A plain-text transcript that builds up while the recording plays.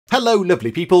Hello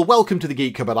lovely people, welcome to the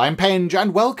Geek Cupboard, I'm Penge,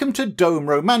 and welcome to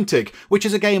Romantik, which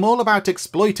is a game all about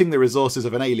exploiting the resources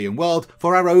of an alien world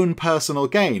for our own personal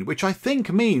gain, which I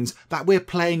think means that we're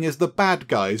playing as the bad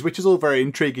guys, which is all very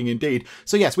intriguing indeed.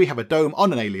 So yes, we have a dome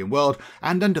on an alien world,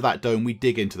 and under that dome we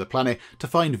dig into the planet to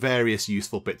find various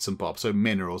useful bits and bobs, so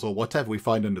minerals or whatever we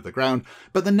find under the ground,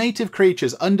 but the native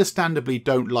creatures understandably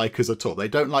don't like us at all. They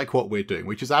don't like what we're doing,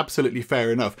 which is absolutely fair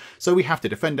enough, so we have to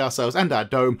defend ourselves and our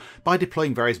dome by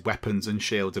deploying various weapons and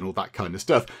shields and all that kind of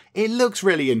stuff. It looks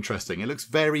really interesting. It looks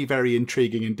very, very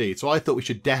intriguing indeed. So I thought we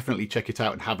should definitely check it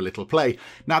out and have a little play.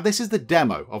 Now, this is the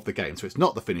demo of the game, so it's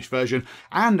not the finished version.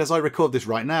 And as I record this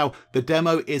right now, the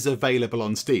demo is available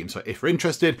on Steam. So if you're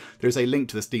interested, there's a link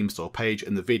to the Steam store page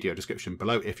in the video description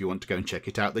below. If you want to go and check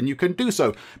it out, then you can do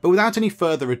so. But without any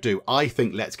further ado, I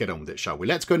think let's get on with it, shall we?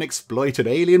 Let's go and exploit an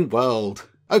alien world.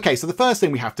 Okay, so the first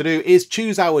thing we have to do is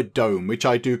choose our dome, which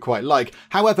I do quite like.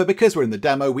 However, because we're in the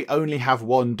demo, we only have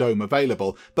one dome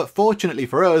available. But fortunately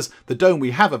for us, the dome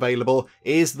we have available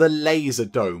is the laser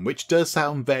dome, which does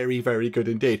sound very, very good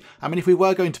indeed. I mean, if we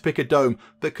were going to pick a dome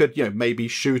that could, maybe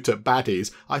shoot at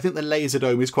baddies, I think the laser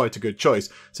dome is quite a good choice.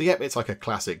 So yep, it's like a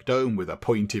classic dome with a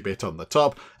pointy bit on the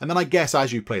top. And then I guess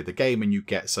as you play the game and you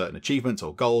get certain achievements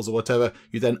or goals or whatever,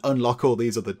 you then unlock all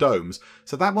these other domes.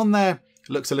 So that one there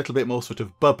looks a little bit more sort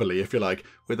of bubbly, if you like,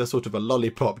 with a sort of a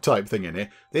lollipop type thing in it.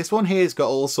 This one here's got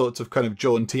all sorts of kind of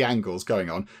jaunty angles going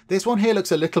on. This one here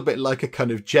looks a little bit like a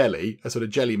kind of jelly, a sort of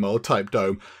jelly mold type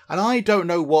dome. And I don't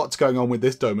know what's going on with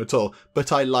this dome at all,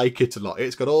 but I like it a lot.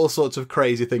 It's got all sorts of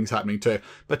crazy things happening to it.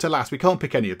 But alas, we can't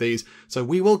pick any of these. So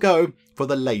we will go for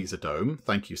the laser dome.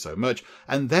 Thank you so much.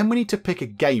 And then we need to pick a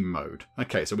game mode.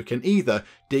 Okay, so we can either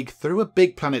dig through a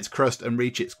big planet's crust and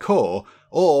reach its core,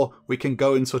 or we can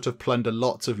go and sort of plunder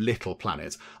lots of little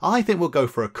planets. I think we'll go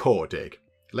for a core dig.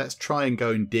 Let's try and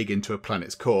go and dig into a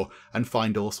planet's core and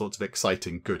find all sorts of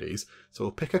exciting goodies. So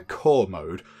we'll pick a core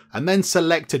mode and then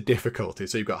select a difficulty.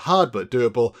 So you've got hard but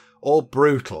doable or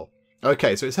brutal.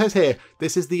 Okay, so it says here,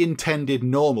 this is the intended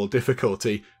normal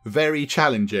difficulty, very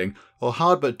challenging, or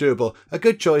hard but doable, a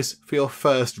good choice for your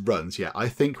first runs. Yeah, I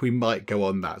think we might go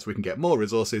on that so we can get more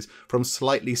resources from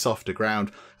slightly softer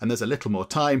ground, and there's a little more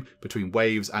time between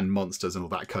waves and monsters and all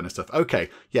that kind of stuff. Okay,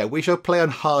 yeah, we shall play on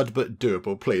hard but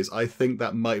doable, please. I think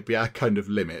that might be our kind of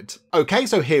limit. Okay,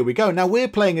 so here we go. Now we're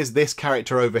playing as this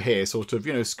character over here, sort of,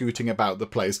 scooting about the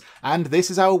place, and this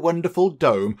is our wonderful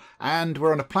dome, and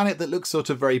we're on a planet that looks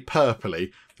sort of very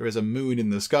purpley. There is a moon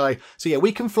in the sky. So yeah,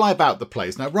 we can fly about the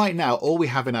place. Now right now, all we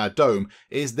have in our dome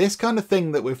is this kind of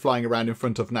thing that we're flying around in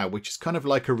front of now, which is kind of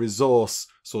like a resource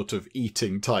sort of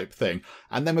eating type thing.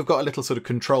 And then we've got a little sort of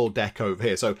control deck over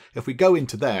here. So if we go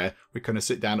into there, we kind of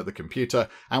sit down at the computer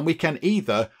and we can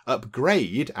either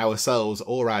upgrade ourselves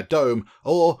or our dome,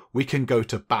 or we can go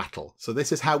to battle. So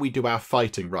this is how we do our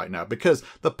fighting right now, because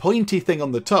the pointy thing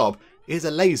on the top is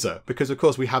a laser, because of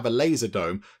course we have a laser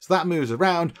dome, so that moves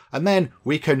around and then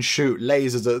we can shoot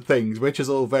lasers at things, which is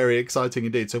all very exciting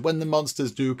indeed. So when the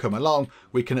monsters do come along,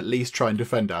 we can at least try and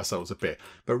defend ourselves a bit.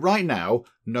 But right now,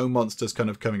 no monsters kind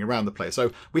of coming around the place,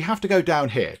 so we have to go down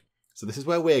here. So this is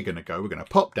where we're going to go. We're going to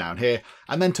pop down here,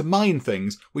 and then to mine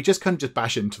things, we just kind of just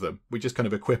bash into them. We just kind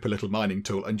of equip a little mining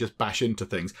tool and just bash into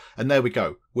things. And there we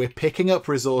go. We're picking up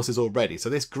resources already. So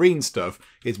this green stuff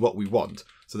is what we want.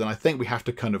 So then I think we have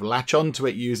to kind of latch onto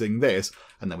it using this,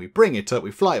 and then we bring it up,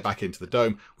 we fly it back into the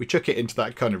dome, we chuck it into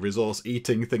that kind of resource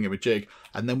eating thingamajig,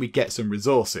 and then we get some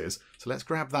resources. So let's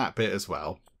grab that bit as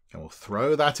well. And we'll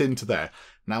throw that into there.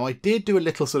 Now I did do a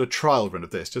little sort of trial run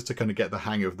of this just to kind of get the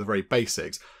hang of the very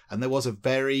basics. And there was a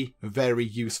very, very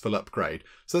useful upgrade.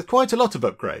 So there's quite a lot of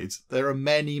upgrades. There are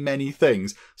many, many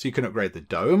things. So you can upgrade the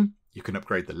dome, you can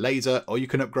upgrade the laser, or you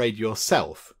can upgrade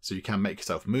yourself. So you can make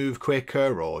yourself move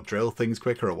quicker or drill things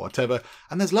quicker or whatever.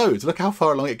 And there's loads. Look how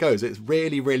far along it goes. It's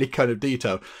really, really kind of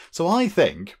detailed. So I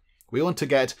think we want to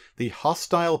get the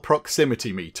hostile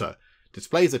proximity meter.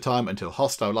 Displays the time until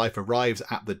hostile life arrives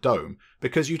at the dome,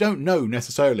 because you don't know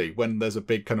necessarily when there's a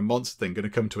big kind of monster thing going to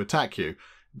come to attack you,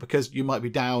 because you might be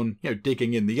down,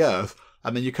 digging in the earth,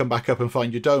 and then you come back up and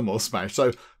find your dome all smashed.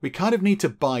 So we kind of need to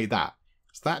buy that.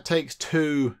 So that takes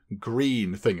 2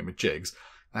 green thingamajigs.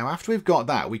 Now after we've got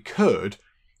that, we could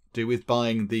do with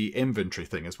buying the inventory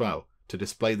thing as well to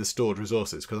display the stored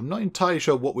resources, because I'm not entirely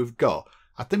sure what we've got.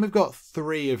 I think we've got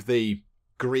 3 of the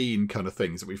green kind of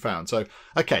things that we found. So,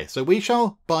 okay, so we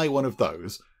shall buy one of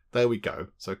those. There we go.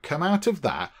 So come out of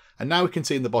that. And now we can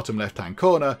see in the bottom left-hand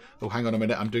corner, oh, hang on a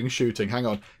minute, I'm doing shooting, hang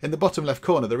on. In the bottom left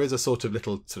corner, there is a sort of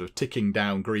little sort of ticking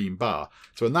down green bar.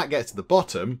 So when that gets to the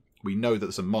bottom, we know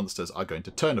that some monsters are going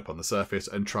to turn up on the surface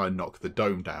and try and knock the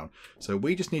dome down. So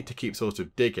we just need to keep sort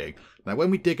of digging. Now,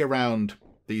 when we dig around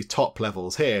these top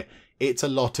levels here, it's a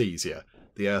lot easier.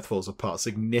 The earth falls apart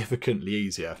significantly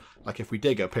easier. Like if we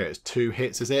dig up here, it's 2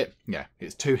 hits, is it? Yeah,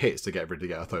 it's 2 hits to get rid of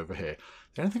the earth over here.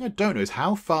 The only thing I don't know is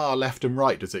how far left and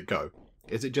right does it go?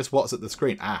 Is it just what's at the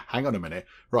screen? Ah, hang on a minute.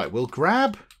 Right, we'll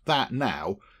grab that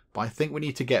now, but I think we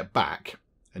need to get back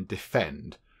and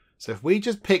defend. So if we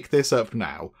just pick this up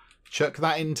now, chuck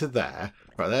that into there.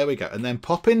 Right, there we go. And then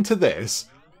pop into this.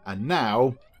 And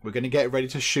now we're going to get ready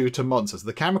to shoot a monster. So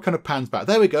the camera kind of pans back.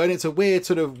 There we go. And it's a weird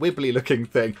sort of wibbly looking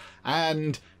thing.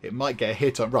 And it might get a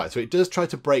hit on. Right, so it does try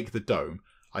to break the dome.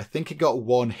 I think it got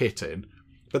 1 hit in.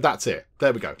 But that's it.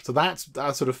 There we go. So that's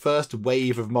our sort of first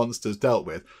wave of monsters dealt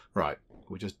with. Right,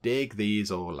 we'll just dig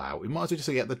these all out. We might as well just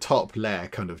get the top layer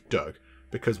kind of dug.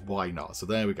 Because why not? So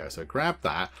there we go. So grab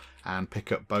that and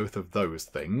pick up both of those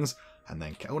things. And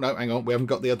then, oh no, hang on, we haven't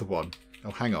got the other one.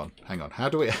 Oh, hang on. How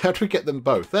do we get them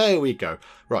both? There we go.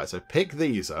 Right, so pick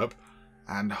these up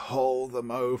and haul them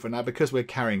over. Now, because we're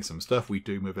carrying some stuff, we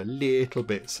do move a little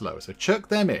bit slow. So chuck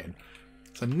them in.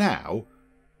 So now,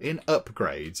 in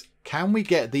upgrades, can we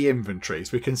get the inventory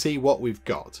so we can see what we've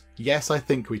got? Yes, I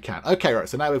think we can. Okay, right,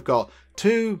 so now we've got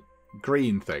 2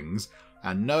 green things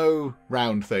and no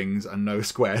round things and no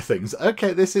square things.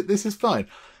 Okay, this is fine.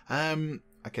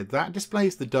 Okay, that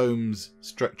displays the dome's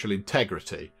structural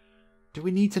integrity. Do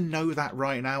we need to know that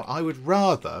right now? I would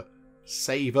rather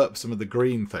save up some of the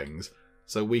green things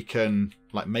so we can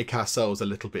like make ourselves a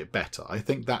little bit better. I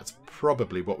think that's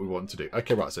probably what we want to do.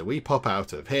 Okay, right, so we pop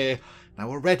out of here. Now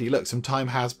already, look, some time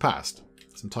has passed.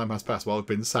 Some time has passed while we've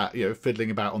been sat,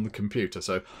 fiddling about on the computer.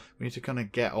 So we need to kind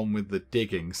of get on with the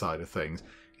digging side of things.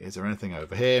 Is there anything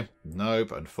over here?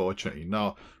 Nope, unfortunately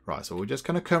not. Right, so we're just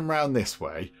going to come round this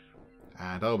way.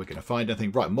 And are we going to find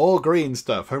anything? Right, more green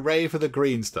stuff. Hooray for the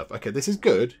green stuff. Okay, this is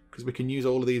good because we can use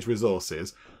all of these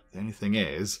resources. The only thing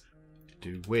is,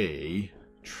 do we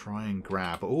try and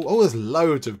grab... Oh, there's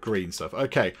loads of green stuff.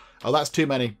 Okay. Oh, that's too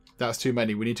many. That's too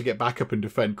many. We need to get back up and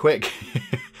defend. Quick.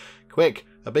 Quick.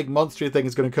 A big monster thing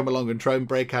is going to come along and try and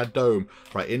break our dome.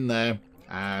 Right, in there.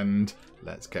 And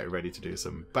let's get ready to do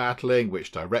some battling.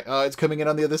 Which direct... Oh, it's coming in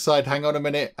on the other side. Hang on a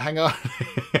minute. Hang on.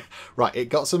 Right, it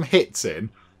got some hits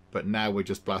in. But now we're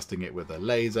just blasting it with a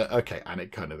laser. Okay, and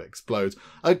it kind of explodes.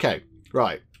 Okay,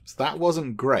 right. So that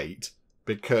wasn't great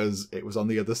because it was on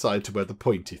the other side to where the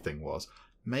pointy thing was.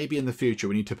 Maybe in the future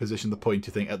we need to position the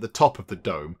pointy thing at the top of the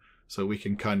dome so we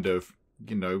can kind of,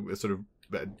 sort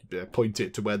of point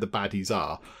it to where the baddies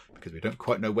are because we don't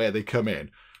quite know where they come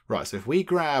in. Right, so if we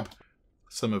grab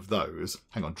some of those...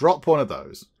 Hang on, drop one of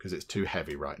those because it's too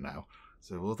heavy right now.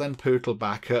 So we'll then pootle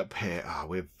back up here. Ah,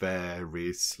 we're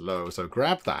very slow. So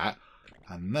grab that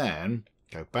and then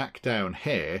go back down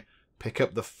here. Pick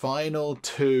up the final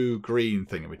 2 green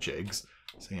thingamajigs.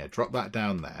 So yeah, drop that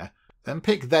down there. Then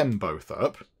pick them both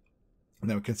up. And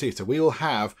then we can see. So we will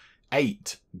have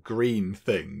 8 green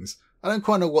things. I don't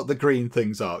quite know what the green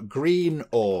things are. Green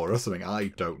ore or something. I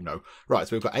don't know. Right,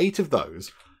 so we've got 8 of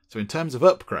those. So in terms of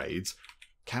upgrades,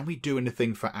 can we do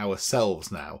anything for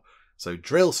ourselves now? So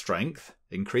drill strength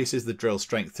increases the drill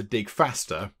strength to dig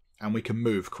faster and we can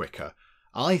move quicker.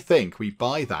 I think we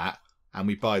buy that and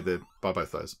we buy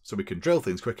both those. So we can drill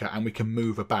things quicker and we can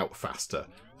move about faster.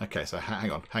 Okay, so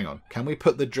hang on. Can we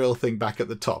put the drill thing back at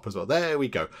the top as well? There we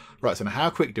go. Right, so now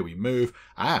how quick do we move?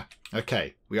 Ah,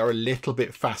 okay. We are a little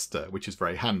bit faster, which is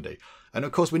very handy. And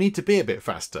of course we need to be a bit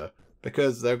faster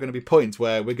because there are going to be points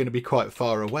where we're going to be quite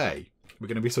far away. We're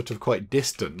going to be sort of quite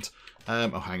distant.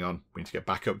 Oh, hang on. We need to get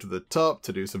back up to the top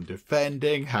to do some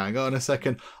defending. Hang on a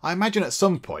second. I imagine at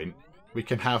some point we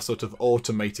can have sort of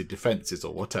automated defences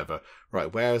or whatever.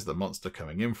 Right, where's the monster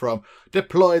coming in from?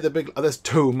 Deploy the big... Oh, there's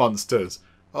 2 monsters.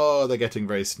 Oh, they're getting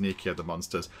very sneaky, the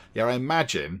monsters. Yeah, I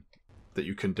imagine that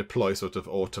you can deploy sort of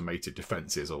automated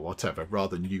defences or whatever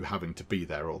rather than you having to be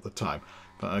there all the time.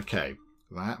 But okay,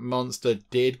 that monster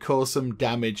did cause some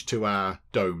damage to our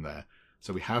dome there.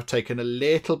 So we have taken a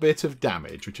little bit of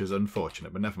damage, which is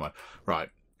unfortunate, but never mind. Right,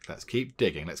 let's keep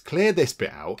digging. Let's clear this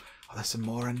bit out. Oh, there's some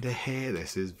more under here.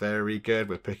 This is very good.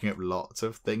 We're picking up lots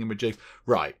of thingamajigs.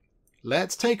 Right,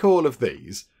 let's take all of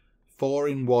these. 4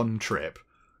 in one trip.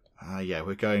 Yeah,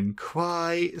 we're going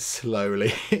quite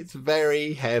slowly. It's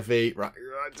very heavy. Right,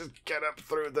 just get up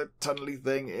through the tunnely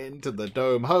thing into the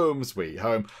dome. Home, sweet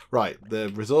home. Right, the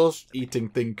resource-eating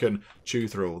thing can chew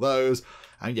through all those.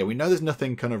 And yeah, we know there's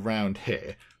nothing kind of round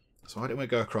here. So why don't we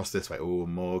go across this way? Oh,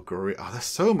 more green. Oh, there's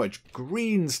so much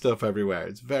green stuff everywhere.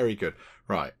 It's very good.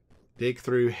 Right, dig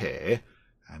through here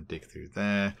and dig through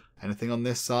there. Anything on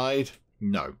this side?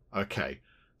 No. Okay.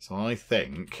 So I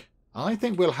think I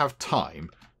think we'll have time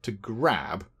to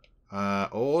grab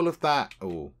all of that.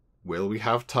 Oh, will we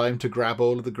have time to grab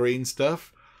all of the green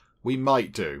stuff? We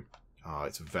might do. Oh,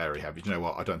 it's very heavy. Do you know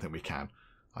what? I don't think we can.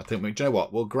 I think do you know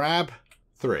what? We'll grab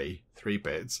three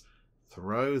bits,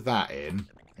 throw that in,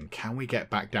 and can we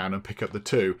get back down and pick up the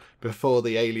 2 before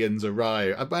the aliens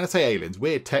arrive? When I say aliens,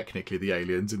 we're technically the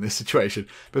aliens in this situation.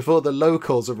 Before the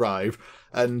locals arrive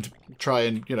and try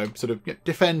and, you know, sort of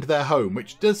defend their home,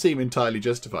 which does seem entirely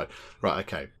justified. Right,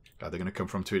 okay. Are they going to come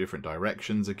from 2 different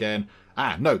directions again?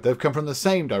 Ah, no, they've come from the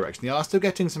same direction. They are still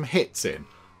getting some hits in.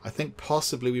 I think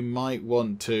possibly we might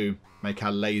want to make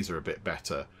our laser a bit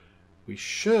better. We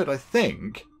should, I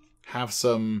think, have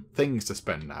some things to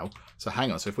spend now. So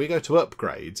hang on. So if we go to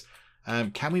upgrades,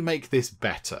 can we make this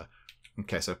better?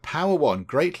 Okay, so power 1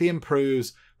 greatly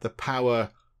improves the power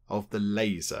of the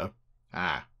laser.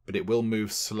 Ah, but it will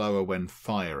move slower when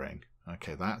firing.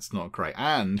 Okay, that's not great.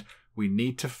 And we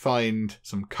need to find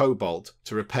some cobalt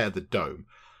to repair the dome.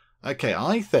 Okay,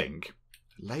 I think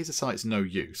laser sight's no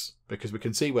use because we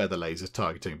can see where the laser's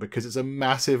targeting because it's a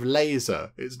massive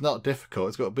laser. It's not difficult.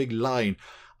 It's got a big line.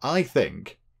 I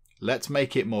think let's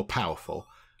make it more powerful.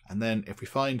 And then if we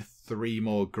find 3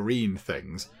 more green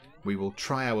things, we will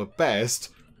try our best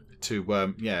to,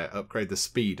 upgrade the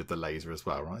speed of the laser as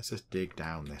well. Right, let's just dig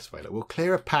down this way. Look, we'll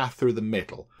clear a path through the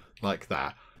middle like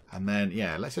that. And then,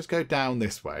 yeah, let's just go down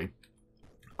this way.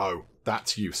 Oh,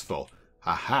 that's useful.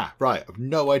 Aha, right, I've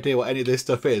no idea what any of this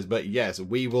stuff is, but yes,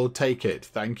 we will take it.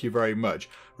 Thank you very much.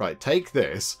 Right, take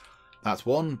this. That's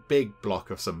 1 big block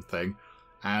of something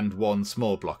and 1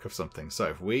 small block of something. So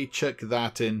if we chuck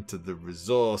that into the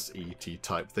resource ET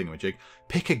type thingamajig,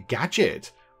 pick a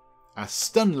gadget. A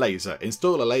stun laser.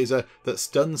 Install a laser that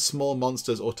stuns small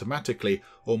monsters automatically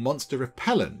or monster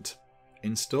repellent.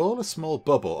 Install a small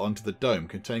bubble onto the dome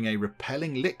containing a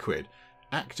repelling liquid.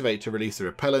 Activate to release the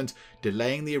repellent,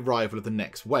 delaying the arrival of the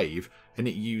next wave, and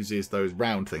it uses those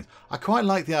round things. I quite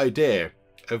like the idea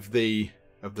of the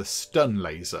stun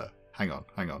laser. Hang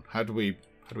on. How do we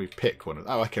pick one?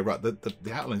 Oh, okay, right. The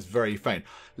outline is very faint.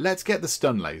 Let's get the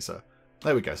stun laser.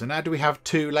 There we go. So now do we have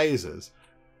 2 lasers?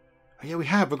 Oh, yeah, we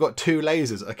have. We've got 2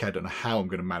 lasers. Okay, I don't know how I'm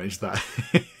going to manage that.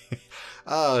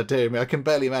 Oh, dear me. I can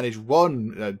barely manage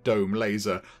 1 dome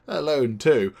laser, let alone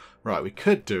 2. Right, we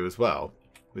could do as well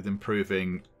with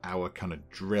improving our kind of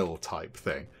drill type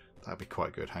thing. That'd be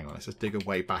quite good. Hang on, let's just dig a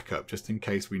way back up just in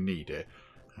case we need it.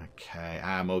 Okay,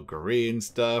 more green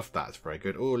stuff. That's very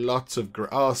good. Oh, lots of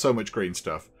so much green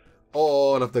stuff.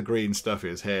 All of the green stuff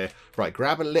is here. Right,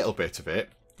 grab a little bit of it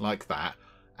like that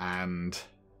and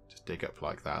just dig up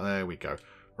like that. There we go.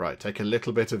 Right, take a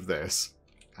little bit of this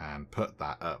and put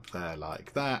that up there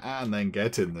like that and then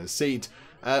get in the seat.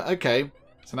 Okay,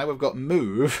 so now we've got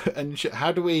move and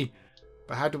how do we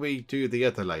do the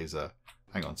other laser?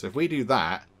 Hang on, so if we do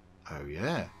that, oh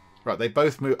yeah. Right, they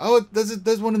both move. Oh,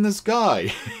 there's one in the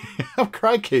sky. Oh,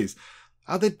 crikeys.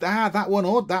 Oh, that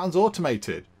one's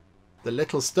automated. The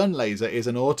little stun laser is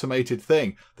an automated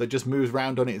thing that just moves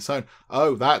around on its own.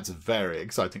 Oh, that's very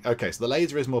exciting. Okay, so the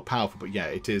laser is more powerful, but yeah,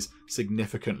 it is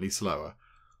significantly slower.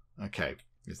 Okay,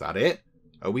 is that it?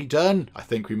 Are we done? I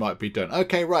think we might be done.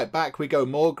 Okay, right, back we go.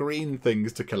 More green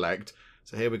things to collect.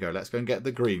 So here we go. Let's go and get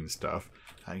the green stuff.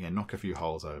 Yeah, knock a few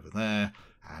holes over there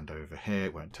and over here.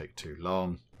 It won't take too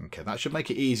long. Okay, that should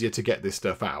make it easier to get this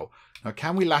stuff out. Now,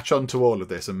 can we latch onto all of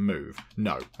this and move?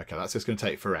 No. Okay, that's just going to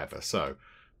take forever. So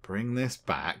bring this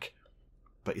back.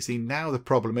 But you see, now the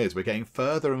problem is we're getting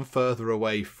further and further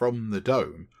away from the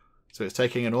dome. So it's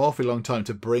taking an awfully long time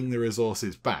to bring the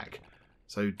resources back.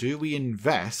 So do we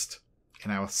invest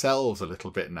in ourselves a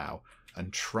little bit now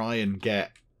and try and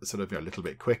get sort of a little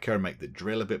bit quicker and make the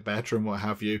drill a bit better and what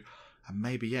have you? And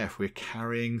maybe, yeah, if we're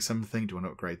carrying something, do you want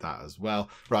to upgrade that as well?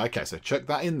 Right, okay, so chuck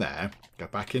that in there. Go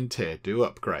back in tier, do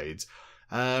upgrades.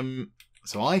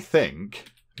 So I think,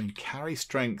 carry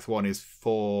strength 1 is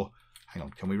 4. Hang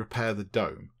on, can we repair the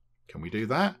dome? Can we do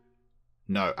that?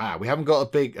 No. We haven't got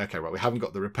a big... Okay, right, we haven't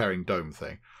got the repairing dome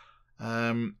thing.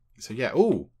 So yeah,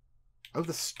 oh,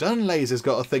 the stun laser's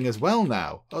got a thing as well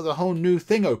now. Oh, the whole new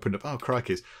thing opened up. Oh,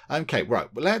 crikeys. Okay,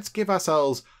 right, well, let's give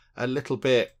ourselves a little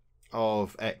bit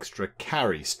of extra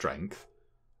carry strength,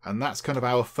 and that's kind of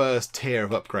our first tier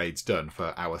of upgrades done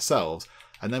for ourselves.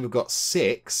 And then we've got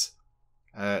 6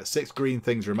 green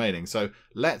things remaining, so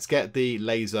let's get the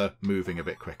laser moving a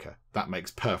bit quicker. That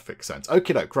makes perfect sense.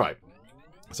 Okie doke, right,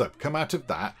 so come out of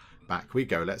that, back we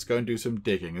go. Let's go and do some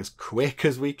digging as quick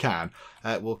as we can.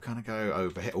 We'll kind of go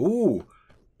over here. Ooh,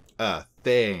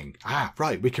 thing.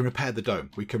 Right, we can repair the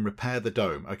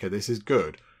dome. Okay, this is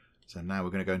good. So now we're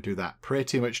going to go and do that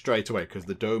pretty much straight away because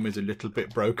the dome is a little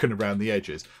bit broken around the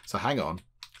edges. So hang on.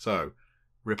 So,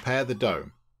 repair the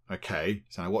dome. Okay,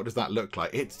 so now what does that look like?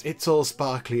 It's all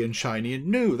sparkly and shiny and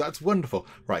new. That's wonderful.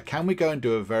 Right, can we go and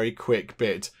do a very quick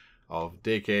bit of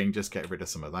digging? Just get rid of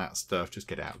some of that stuff. Just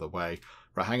get it out of the way.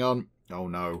 Right, hang on. Oh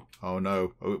no. Oh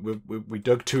no. We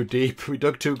dug too deep. We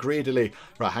dug too greedily.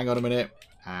 Right, hang on a minute.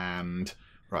 And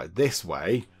right, this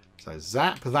way. So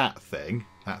zap that thing.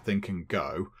 That thing can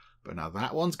go. But now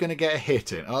that one's going to get a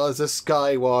hit in. Oh, there's a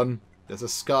sky one. There's a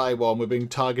sky one. We're being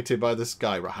targeted by the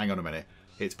sky. Right, hang on a minute.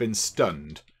 It's been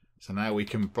stunned. So now we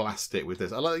can blast it with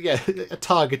this. Yeah, a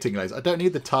targeting laser. I don't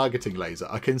need the targeting laser.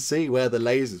 I can see where the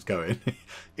laser's going.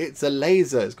 It's a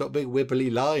laser. It's got a big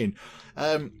wibbly line.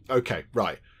 Okay,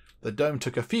 right. The dome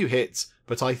took a few hits,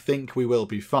 but I think we will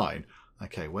be fine.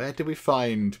 Okay, where did we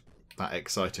find that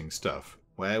exciting stuff?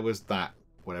 Where was that,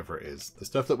 whatever it is? The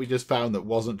stuff that we just found that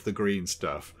wasn't the green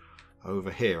stuff.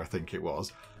 Over here, I think it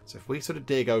was. So if we sort of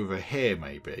dig over here,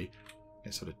 maybe.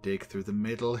 Let's sort of dig through the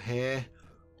middle here.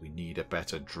 We need a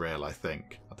better drill, I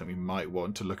think. I think we might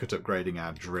want to look at upgrading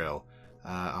our drill.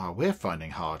 We're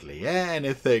finding hardly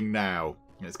anything now.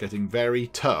 It's getting very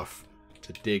tough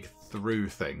to dig through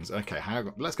things. Okay, hang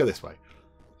on. Let's go this way.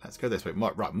 Let's go this way.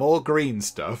 Right, more green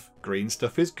stuff. Green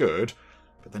stuff is good.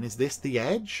 But then is this the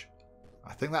edge?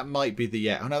 I think that might be the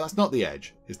edge. Oh, no, that's not the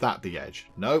edge. Is that the edge?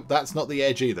 No, that's not the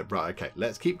edge either. Right, okay.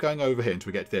 Let's keep going over here until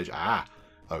we get to the edge. Ah,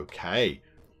 okay.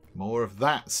 More of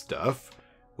that stuff,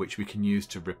 which we can use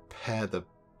to repair the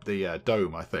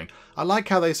dome, I think. I like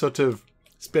how they sort of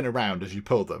spin around as you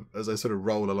pull them, as they sort of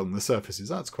roll along the surfaces.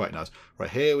 That's quite nice. Right,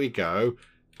 here we go.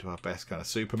 Do our best kind of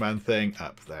Superman thing.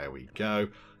 Up there we go.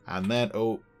 And then,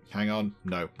 oh, hang on.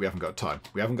 No, we haven't got time.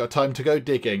 We haven't got time to go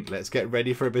digging. Let's get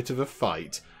ready for a bit of a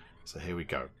fight. So here we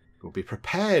go. We'll be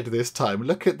prepared this time.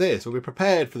 Look at this. We'll be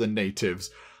prepared for the natives.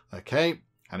 Okay,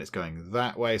 and it's going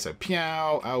that way. So, pew!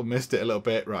 Oh, missed it a little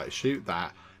bit. Right, shoot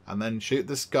that. And then shoot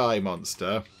the sky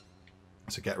monster.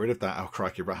 So get rid of that. Oh,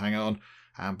 crikey. Right, hang on.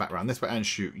 And back around this way. And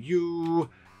shoot you.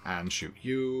 And shoot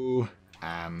you.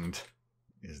 And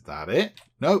is that it?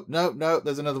 No, no, no.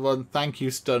 There's another one. Thank you,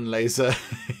 stun laser.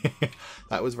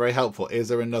 That was very helpful. Is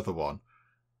there another one?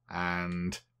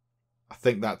 And I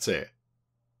think that's it.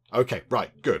 Okay, right.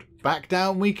 Good. Back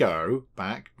down we go.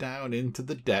 Back down into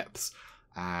the depths.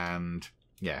 And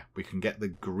yeah, we can get the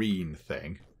green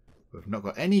thing. We've not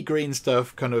got any green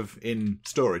stuff kind of in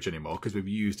storage anymore because we've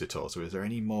used it all. So is there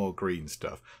any more green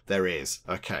stuff? There is.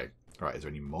 Okay. Right, is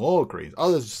there any more green?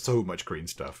 Oh, there's so much green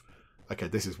stuff. Okay,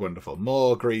 this is wonderful.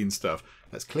 More green stuff.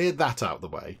 Let's clear that out of the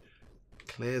way.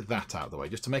 Clear that out of the way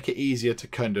just to make it easier to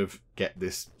kind of get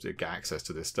access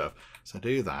to this stuff. So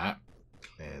do that.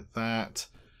 Clear that.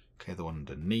 Clear the one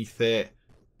underneath it.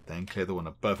 Then clear the one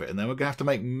above it. And then we're going to have to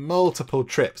make multiple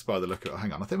trips by the look of it.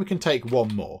 Hang on, I think we can take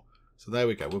one more. So there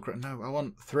we go. No, I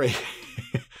want 3.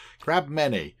 Grab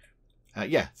many.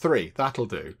 Yeah, 3. That'll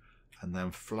do. And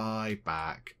then fly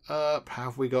back up.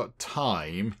 Have we got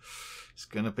time? It's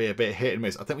going to be a bit hit and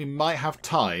miss. I think we might have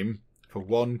time for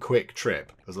one quick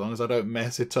trip, as long as I don't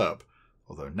mess it up.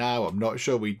 Although now I'm not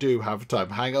sure we do have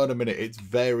time. Hang on a minute. It's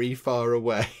very far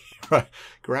away. Right.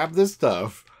 Grab the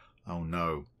stuff. Oh,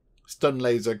 no. Stun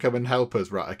laser, come and help us.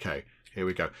 Right, okay. Here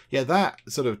we go. Yeah, that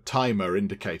sort of timer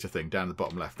indicator thing down the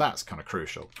bottom left, that's kind of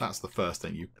crucial. That's the first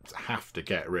thing you have to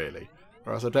get, really.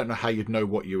 Or else I don't know how you'd know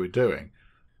what you were doing.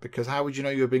 Because how would you know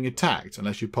you were being attacked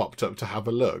unless you popped up to have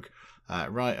a look?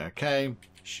 Right, okay.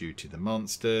 Shooty the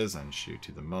monsters and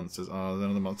shooty the monsters. Oh, there's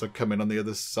another monster coming on the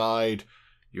other side.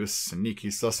 You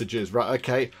sneaky sausages. Right,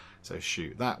 okay. So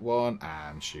shoot that one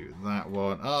and shoot that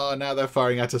one. Oh, now they're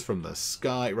firing at us from the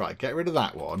sky. Right, get rid of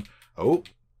that one. Oh,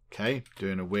 okay.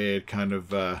 Doing a weird kind of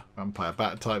vampire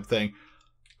bat type thing.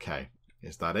 Okay,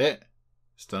 is that it?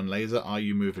 Stun laser, are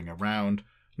you moving around?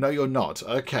 No, you're not.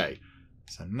 Okay.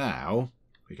 So now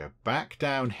we go back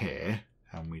down here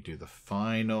and we do the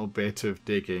final bit of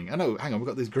digging. Oh, no, hang on. We've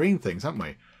got these green things, haven't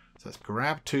we? So let's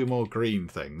grab 2 more green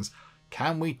things.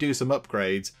 Can we do some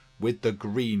upgrades with the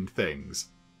green things?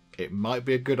 It might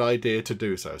be a good idea to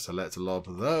do so. So let's lob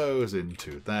those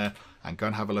into there and go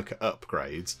and have a look at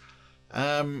upgrades.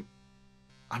 I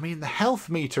mean, the health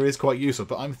meter is quite useful,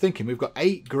 but I'm thinking we've got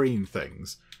 8 green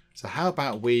things. So how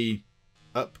about we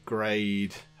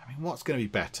upgrade... I mean, what's going to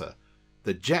be better?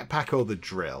 The jetpack or the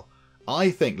drill? I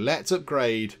think let's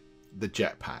upgrade the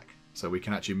jetpack so we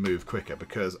can actually move quicker,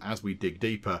 because as we dig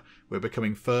deeper, we're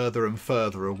becoming further and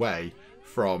further away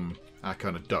from our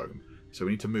kind of dome. So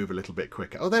we need to move a little bit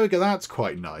quicker. Oh, there we go. That's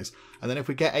quite nice. And then if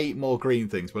we get 8 more green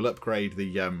things, we'll upgrade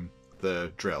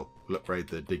the drill. We'll upgrade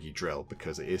the diggy drill,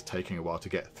 because it is taking a while to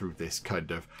get through this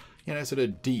kind of, you know, sort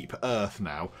of deep earth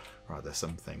now. Right, there's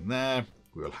something there.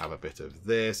 We will have a bit of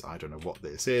this. I don't know what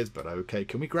this is, but okay.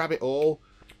 Can we grab it all?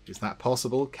 Is that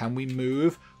possible? Can we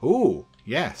move? Ooh,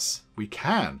 yes, we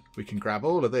can. We can grab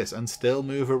all of this and still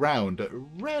move around at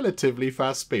relatively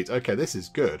fast speeds. Okay, this is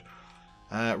good.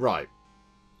 Right.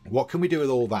 What can we do with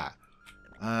all that?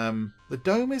 The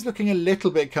dome is looking a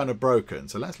little bit kind of broken,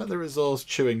 so let's let the resource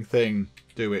chewing thing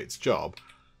do its job.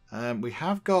 We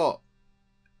have got...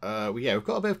 yeah, we've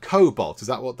got a bit of cobalt. Is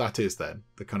that what that is then?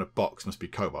 The kind of box must be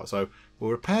cobalt. So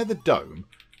we'll repair the dome.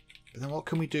 But then what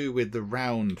can we do with the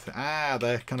round...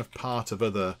 they're kind of part of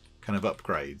other kind of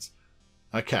upgrades.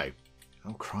 Okay.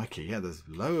 Oh, crikey. Yeah, there's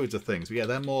loads of things. But yeah,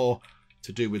 they're more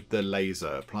to do with the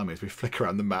laser. Blimey, as we flick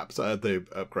around the maps, the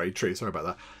upgrade tree. Sorry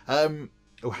about that.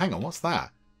 Oh, hang on. What's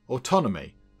that?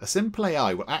 Autonomy. A simple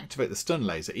AI will activate the stun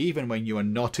laser even when you are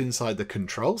not inside the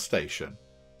control station.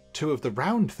 2 of the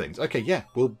round things. Okay, yeah,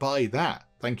 we'll buy that.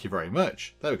 Thank you very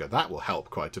much. There we go. That will help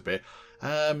quite a bit.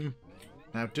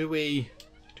 Now, do we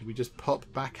just pop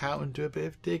back out and do a bit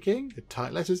of digging?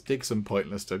 Let's just dig some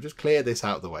pointless stuff. Just clear this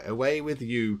out of the way. Away with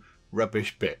you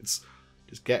rubbish bits.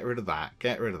 Just get rid of that.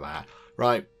 Get rid of that.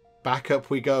 Right, back up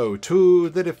we go to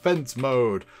the defense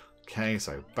mode. Okay,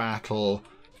 so battle.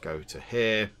 Go to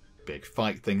here. Big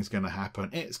fight thing's going to happen.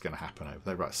 It's going to happen over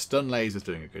there. Right, stun laser's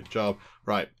doing a good job.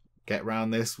 Right. Get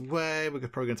round this way. We're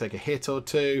probably going to take a hit or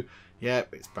 2.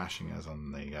 Yep, it's bashing us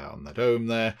on the dome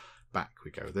there. Back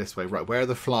we go this way. Right, where are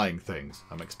the flying things?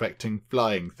 I'm expecting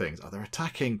flying things. Oh, they're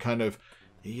attacking kind of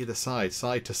either side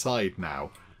to side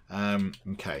now.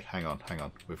 Okay, hang on.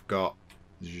 We've got...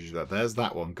 There's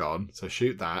that one gone. So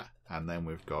shoot that. And then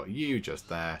we've got you just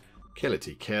there.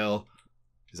 Killity kill.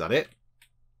 Is that it?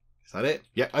 Is that it?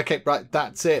 Yeah, okay, right,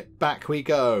 that's it. Back we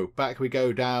go. Back we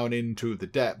go down into the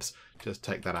depths. Just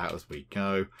take that out as we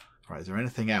go. Right, is there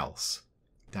anything else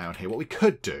down here? What we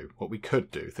could do,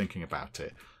 thinking about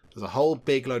it. There's a whole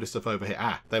big load of stuff over here.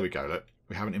 Ah, there we go, look.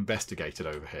 We haven't investigated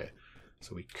over here.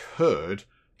 So we could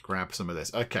grab some of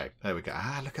this. Okay, there we go.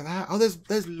 Ah, look at that. Oh,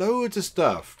 there's loads of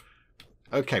stuff.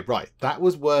 Okay, right, that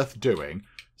was worth doing.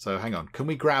 So hang on, can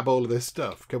we grab all of this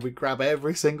stuff? Can we grab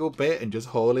every single bit and just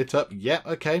haul it up? Yep,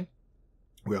 okay.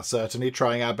 We are certainly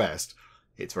trying our best.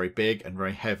 It's very big and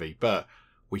very heavy, but...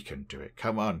 we can do it.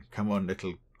 Come on,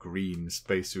 little green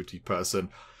spacesuity person.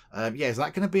 Yeah, is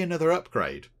that going to be another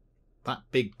upgrade? That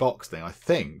big box thing, I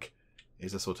think,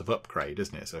 is a sort of upgrade,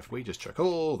 isn't it? So if we just chuck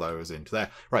all those into there.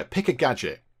 Right, pick a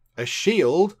gadget. A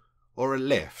shield or a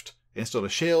lift. Install a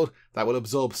shield that will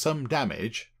absorb some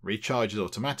damage, recharges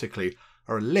automatically,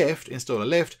 or a lift, install a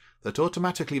lift that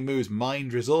automatically moves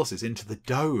mined resources into the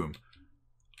dome.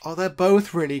 Oh, they're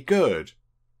both really good.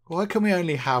 Why can we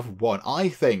only have one? I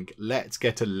think let's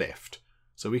get a lift.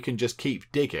 So we can just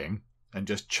keep digging and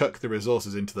just chuck the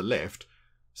resources into the lift.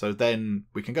 So then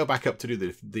we can go back up to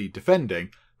do the defending,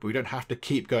 but we don't have to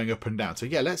keep going up and down. So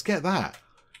yeah, let's get that.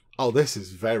 Oh, this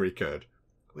is very good.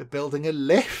 We're building a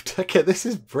lift. Okay, this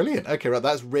is brilliant. Okay, right,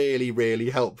 that's really,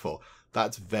 really helpful.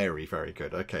 That's very, very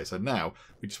good. Okay, so now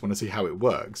we just want to see how it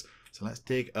works. So let's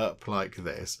dig up like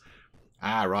this.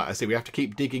 Ah, right, I see. We have to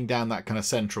keep digging down that kind of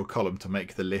central column to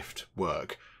make the lift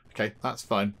work. Okay, that's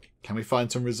fine. Can we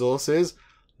find some resources?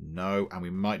 No, and we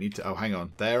might need to... oh, hang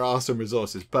on. There are some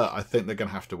resources, but I think they're going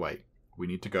to have to wait. We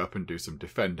need to go up and do some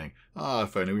defending. Ah,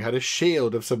 if only we had a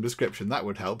shield of some description. That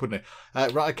would help, wouldn't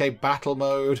it? Right, okay, battle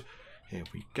mode. Here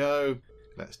we go.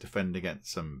 Let's defend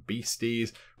against some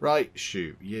beasties. Right,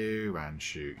 shoot you and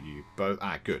shoot you both.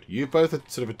 Ah, good. You both are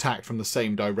sort of attacked from the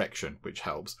same direction, which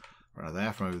helps. Right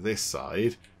there, from over this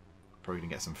side. Probably going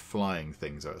to get some flying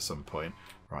things at some point.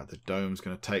 Right, the dome's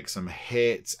going to take some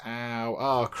hits. Ow.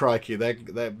 Oh, crikey.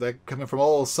 They're coming from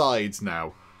all sides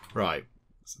now. Right.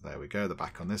 So there we go. They're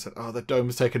back on this side. Oh, the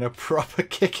dome's taking a proper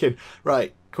kicking.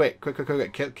 Right. Quick.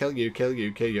 Kill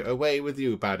you. Away with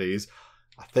you, baddies.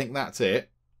 I think that's it.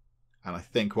 And I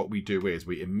think what we do is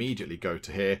we immediately go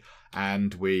to here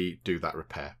and we do that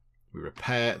repair. We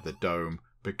repair the dome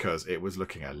because it was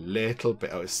looking a little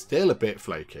bit... oh, it's still a bit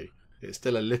flaky. It's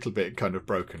still a little bit kind of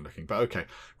broken looking. But okay.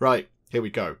 Right. Here we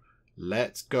go.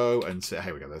 Let's go and see.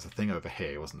 Here we go. There's a thing over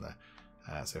here, wasn't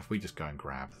there? So if we just go and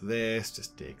grab this,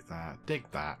 just dig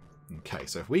that. Okay,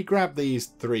 so if we grab these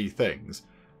 3 things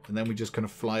and then we just kind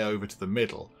of fly over to the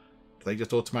middle, do they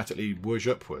just automatically whoosh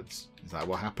upwards? Is that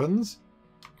what happens?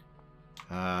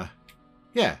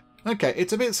 Yeah. Okay,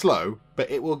 it's a bit slow, but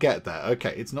it will get there.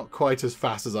 Okay, it's not quite as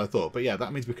fast as I thought. But yeah,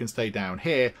 that means we can stay down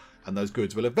here and those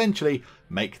goods will eventually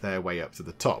make their way up to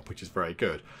the top, which is very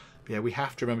good. But yeah, we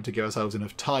have to remember to give ourselves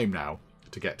enough time now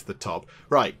to get to the top.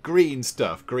 Right, green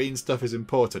stuff. Green stuff is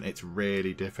important. It's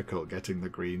really difficult getting the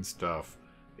green stuff.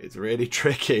 It's really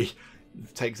tricky.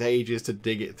 It takes ages to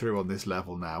dig it through on this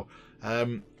level now.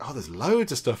 Oh, there's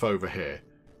loads of stuff over here.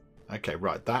 Okay,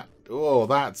 right.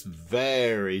 That's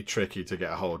very tricky to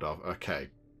get a hold of. Okay,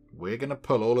 we're going to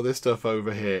pull all of this stuff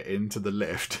over here into the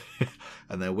lift.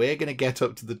 And then we're going to get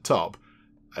up to the top.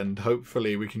 And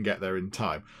hopefully we can get there in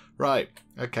time. Right,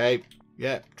 okay.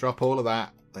 Yeah, drop all of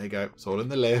that. There you go. It's all in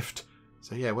the lift.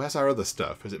 So yeah, where's our other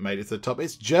stuff? Has it made it to the top?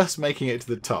 It's just making it to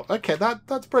the top. Okay,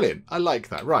 that's brilliant. I like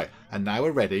that. Right, and now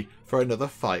we're ready for another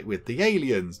fight with the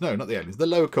aliens. No, not the aliens, the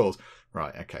locals.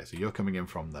 Right, okay, so you're coming in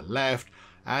from the left.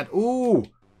 And, ooh,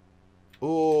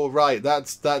 right,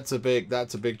 that's a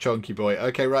big chunky boy.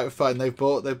 Okay, right, fine. They've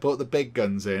brought the big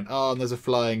guns in. Oh, and there's a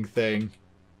flying thing.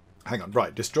 Hang on,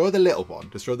 right, destroy the little one.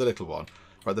 Destroy the little one.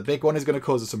 Right, the big one is going to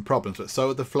cause us some problems, but so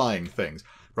are the flying things.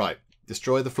 Right,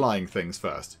 destroy the flying things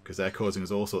first, because they're causing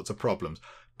us all sorts of problems.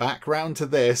 Back round to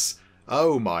this.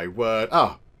 Oh, my word.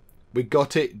 Oh, we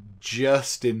got it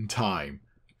just in time.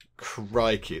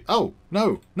 Crikey. Oh,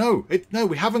 no,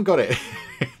 we haven't got it.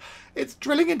 It's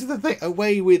drilling into the thing.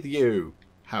 Away with you.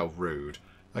 How rude.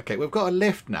 Okay, we've got a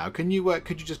lift now. Could you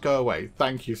just go away?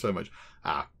 Thank you so much.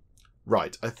 Ah,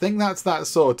 right. I think that's that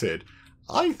sorted.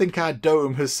 I think our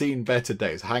dome has seen better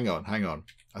days. Hang on.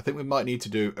 I think we might need to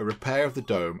do a repair of the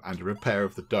dome and a repair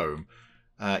of the dome.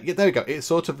 Yeah, there we go. It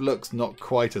sort of looks not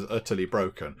quite as utterly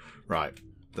broken. Right.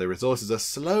 The resources are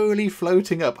slowly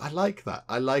floating up. I like that.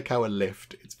 I like our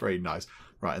lift. It's very nice.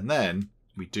 Right, and then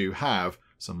we do have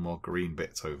some more green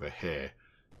bits over here.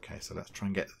 Okay, so let's try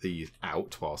and get these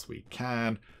out whilst we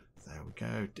can. There we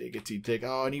go. Diggity dig.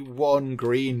 Oh, only one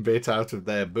green bit out of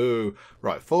there. Boo.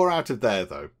 Right, 4 out of there,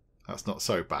 though. That's not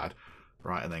so bad.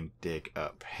 Right, and then dig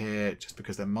up here, just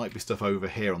because there might be stuff over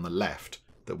here on the left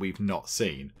that we've not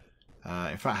seen.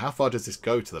 In fact, how far does this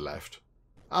go to the left?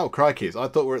 Oh, crikey, I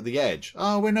thought we're at the edge.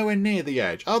 Oh, we're nowhere near the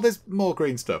edge. Oh, there's more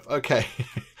green stuff. Okay.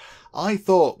 I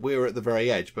thought we were at the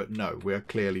very edge, but no, we're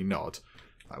clearly not.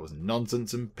 That was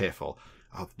nonsense and piffle.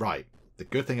 Oh, right. The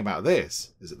good thing about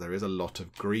this is that there is a lot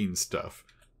of green stuff.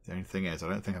 The only thing is, I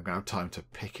don't think I'm going to have time to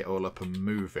pick it all up and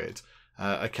move it.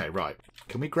 Okay, right.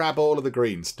 Can we grab all of the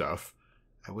green stuff?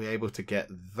 Are we able to get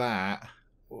that?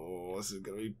 Oh, this is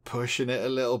going to be pushing it a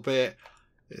little bit.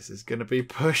 This is going to be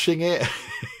pushing it.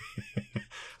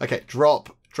 Okay, drop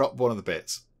one of the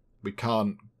bits. We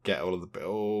can't get all of the bits.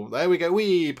 Oh, there we go.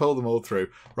 We pull them all through.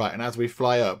 Right, and as we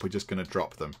fly up, we're just going to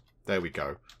drop them. There we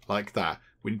go. Like that.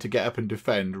 We need to get up and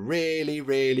defend really,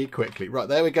 really quickly. Right,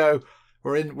 there we go.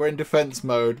 We're in defense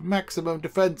mode. Maximum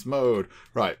defense mode.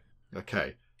 Right.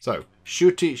 Okay. So,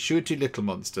 shooty little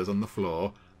monsters on the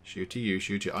floor. Shooty you,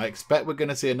 shooty. I expect we're going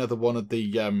to see another one of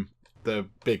the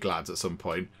big lads at some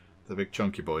point. The big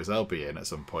chunky boys. They'll be in at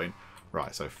some point.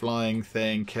 Right, so flying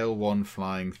thing, kill one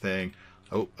flying thing.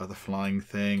 Oh, the flying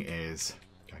thing is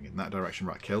going in that direction.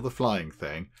 Right, kill the flying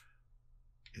thing.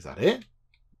 Is that it?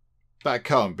 That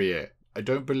can't be it. I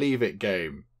don't believe it,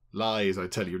 game. Lies, I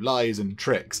tell you. Lies and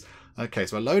tricks. Okay,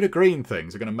 so a load of green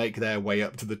things are going to make their way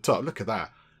up to the top. Look at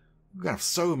that. We're going to have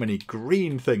so many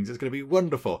green things. It's going to be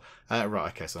wonderful.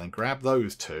 Right, okay, so then grab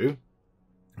those two.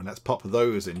 And let's pop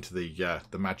those into the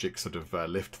magic sort of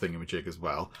lift thingamajig as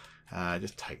well.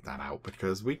 Just take that out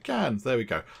because we can. There we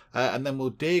go. And then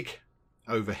we'll dig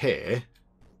over here.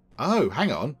 Oh,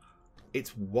 hang on.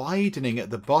 It's widening at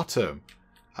the bottom.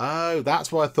 Oh,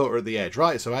 that's why I thought we're at the edge.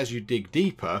 Right, so as you dig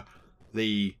deeper,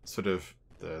 the sort of,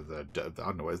 I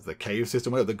don't know, the cave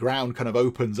system, whatever, the ground kind of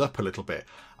opens up a little bit.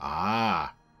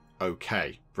 Ah,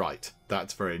 okay. Right,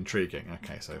 that's very intriguing.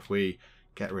 Okay, so if we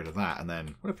get rid of that and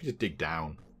then, what if we just dig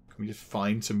down? Can we just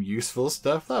find some useful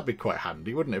stuff? That'd be quite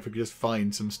handy, wouldn't it? If we could just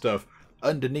find some stuff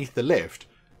underneath the lift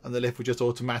and the lift would just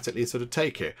automatically sort of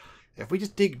take it. If we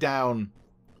just dig down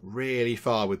really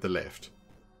far with the lift,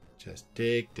 just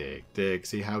dig,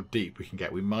 see how deep we can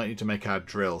get. We might need to make our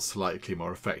drill slightly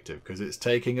more effective because it's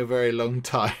taking a very long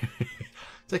time.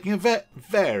 Taking a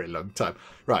very long time.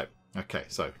 Right, okay,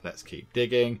 so let's keep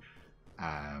digging.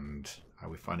 And are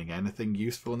we finding anything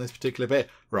useful in this particular bit?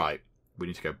 Right. We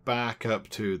need to go back up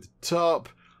to the top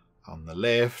on the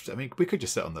lift. I mean, we could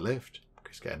just sit on the lift. We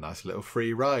could just get a nice little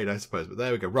free ride, I suppose. But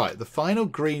there we go. Right, the final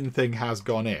green thing has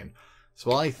gone in.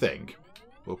 So I think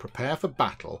we'll prepare for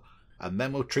battle and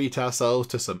then we'll treat ourselves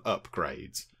to some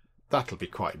upgrades. That'll be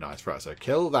quite nice. Right, so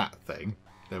kill that thing.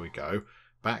 There we go.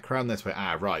 Back around this way.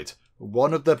 Ah, right.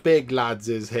 One of the big lads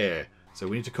is here. So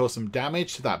we need to cause some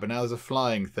damage to that. But now there's a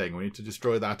flying thing. We need to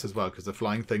destroy that as well because the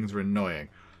flying things are annoying.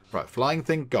 Right, flying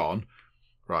thing gone.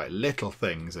 Right, little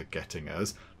things are getting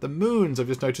us. The moons, I've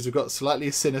just noticed, have got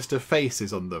slightly sinister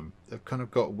faces on them. They've kind of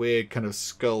got weird kind of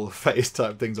skull face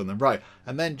type things on them. Right,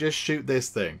 and then just shoot this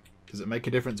thing. Does it make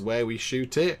a difference where we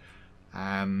shoot it?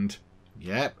 And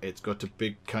Yep, it's got a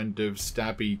big kind of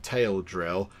stabby tail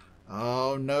drill.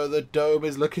 Oh no, the dome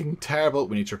is looking terrible.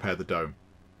 We need to repair the dome.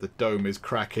 The dome is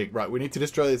cracking. Right, we need to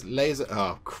destroy this laser.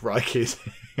 Oh, crikey.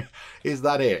 Is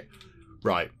that it?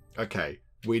 Right, okay.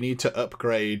 We need to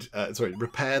upgrade,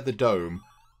 repair the dome.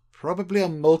 Probably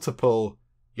on multiple.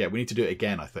 Yeah, we need to do it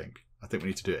again, I think. I think we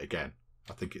need to do it again.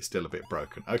 I think it's still a bit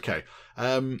broken. Okay.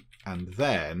 And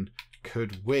then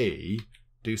could we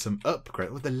do some upgrade?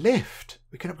 Oh, the lift.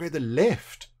 We can upgrade the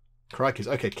lift. Crikey.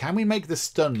 Okay, can we make the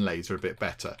stun laser a bit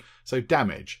better? So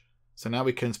damage. So now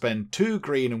we can spend 2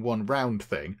 green and 1 round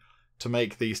thing to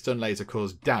make the stun laser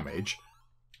cause damage.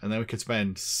 And then we could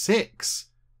spend 6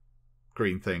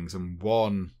 green things and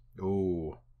 1.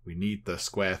 Ooh, we need the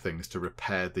square things to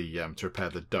repair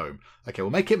the dome. Okay,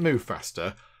 we'll make it move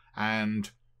faster,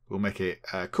 and we'll make it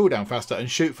cool down faster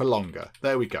and shoot for longer.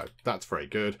 There we go. That's very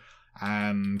good.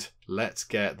 And let's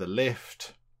get the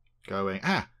lift going.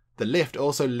 Ah, the lift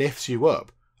also lifts you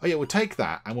up. Oh yeah, we'll take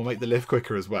that and we'll make the lift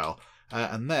quicker as well.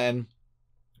 And then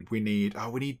we need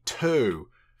 2.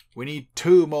 We need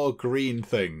 2 more green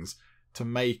things to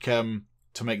make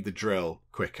the drill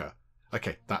quicker.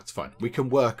 Okay, that's fine. We can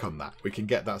work on that. We can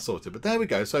get that sorted. But there we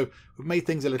go. So we've made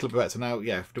things a little bit better. Now,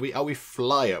 yeah, we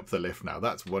fly up the lift now.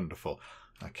 That's wonderful.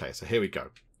 Okay, so here we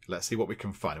go. Let's see what we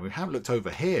can find. And we haven't looked over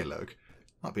here, look.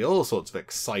 Might be all sorts of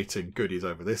exciting goodies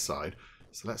over this side.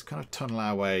 So let's kind of tunnel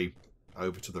our way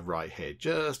over to the right here,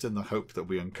 just in the hope that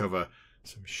we uncover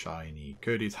some shiny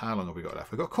goodies. How long have we got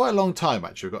left? We've got quite a long time,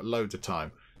 actually. We've got loads of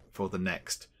time for the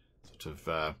next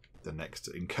the next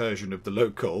incursion of the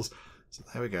locals. So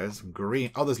there we go. Some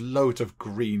green. Oh, there's loads of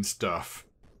green stuff.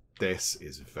 This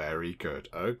is very good.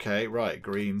 Okay, right.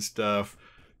 Green stuff.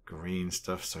 Green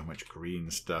stuff. So much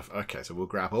green stuff. Okay, so we'll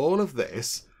grab all of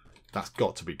this. That's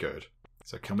got to be good.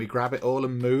 So can we grab it all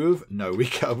and move? No, we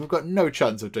can't. We've got no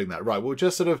chance of doing that. Right, we'll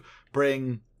just sort of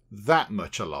bring that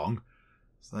much along.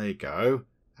 So there you go.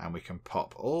 And we can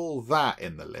pop all that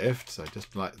in the lift. So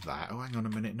just like that. Oh, hang on a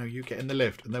minute. No, you get in the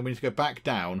lift. And then we need to go back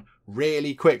down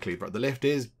really quickly. But the lift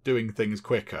is doing things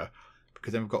quicker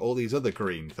because then we've got all these other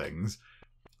green things.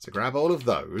 So grab all of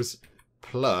those.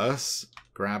 Plus,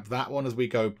 grab that one as we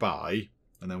go by.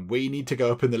 And then we need to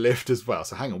go up in the lift as well.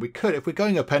 So hang on. We could, if we're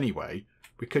going up anyway,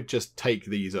 we could just take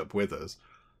these up with us.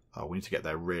 Oh, we need to get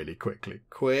there really quickly.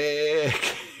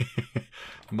 Quick!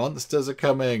 Monsters are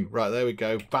coming. Right, there we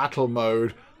go. Battle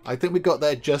mode. I think we got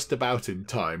there just about in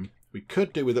time. We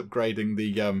could do with upgrading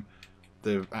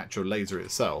the actual laser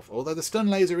itself. Although the stun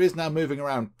laser is now moving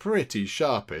around pretty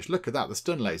sharpish. Look at that. The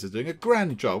stun laser is doing a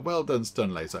grand job. Well done,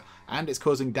 stun laser. And it's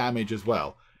causing damage as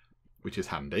well, which is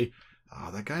handy. Oh,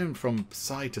 they're going from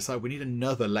side to side. We need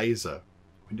another laser.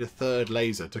 We need a third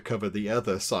laser to cover the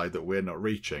other side that we're not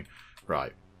reaching.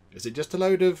 Right. Is it just a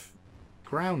load of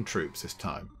ground troops this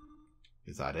time?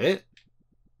 Is that it?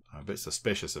 I'm a bit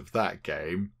suspicious of that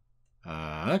game.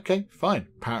 Okay, fine.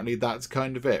 Apparently that's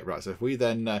kind of it. Right, so if we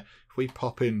then if we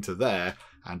pop into there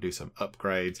and do some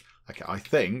upgrades. Okay, I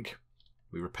think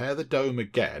we repair the dome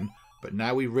again, but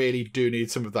now we really do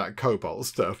need some of that cobalt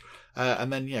stuff.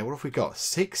 And then, yeah, what have we got?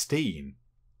 16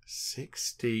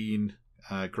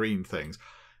 green things.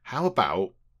 How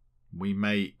about we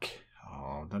make...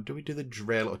 Oh, do we do the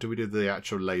drill or do we do the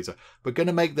actual laser? We're going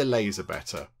to make the laser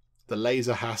better. The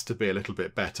laser has to be a little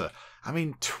bit better. I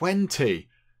mean, 20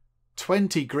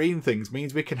 green things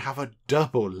means we can have a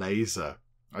double laser.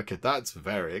 Okay, that's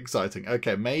very exciting.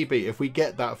 Okay, maybe if we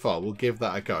get that far, we'll give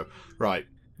that a go. Right,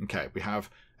 okay, we have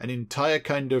an entire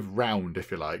kind of round, if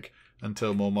you like,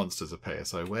 until more monsters appear.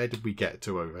 So where did we get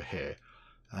to over here?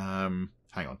 Hang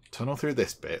on, tunnel through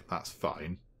this bit, that's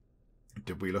fine.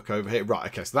 Did we look over here? Right,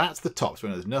 okay, so that's the top, so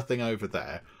there's nothing over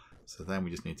there. So then we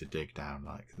just need to dig down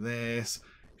like this.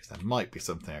 Because there might be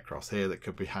something across here that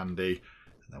could be handy.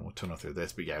 And then we'll tunnel through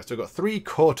this. But yeah, we've still got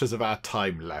 3/4 of our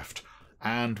time left.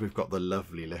 And we've got the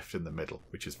lovely lift in the middle,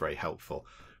 which is very helpful.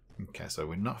 Okay, so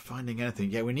we're not finding anything.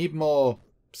 Yeah, we need more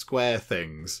square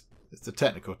things. It's the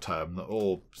technical term that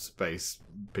all space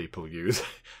people use.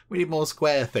 We need more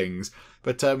square things.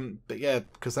 But yeah,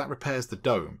 because that repairs the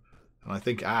dome. And I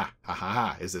think,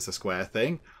 is this a square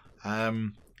thing?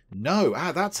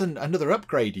 No, that's another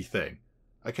upgradey thing.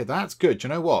 Okay, that's good. Do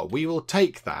you know what? We will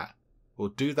take that. We'll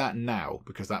do that now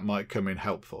because that might come in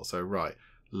helpful. So, right,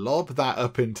 lob that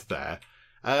up into there.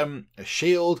 A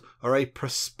shield or a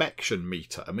prospection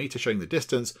meter. A meter showing the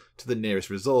distance to the nearest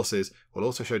resources will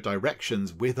also show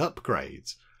directions with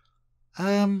upgrades.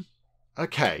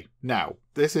 Okay, now,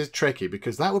 this is tricky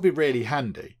because that would be really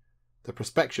handy. The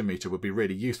prospection meter would be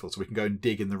really useful so we can go and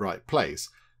dig in the right place.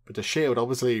 But a shield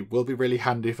obviously will be really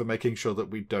handy for making sure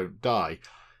that we don't die.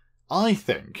 I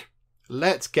think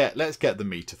let's get the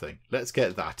meter thing. Let's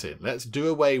get that in. Let's do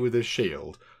away with the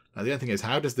shield. Now the only thing is,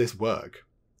 how does this work?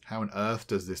 How on earth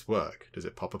does this work? Does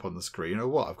it pop up on the screen or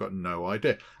what? I've got no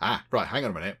idea. Ah, right, hang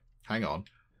on a minute. Hang on.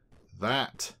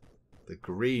 That, the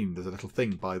green, there's a little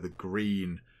thing by the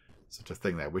green sort of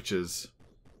thing there, which has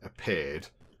appeared.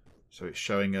 So it's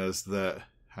showing us that,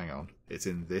 hang on, it's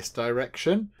in this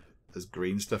direction. There's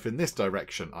green stuff in this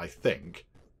direction, I think.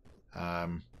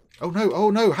 Oh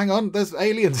no, hang on, there's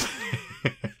aliens.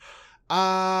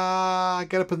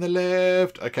 Get up in the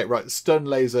lift. Okay, right, stun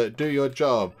laser, do your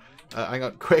job. Hang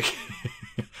on, quick.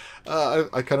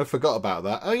 I kind of forgot about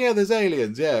that. Oh yeah, there's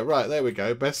aliens. Yeah, right, there we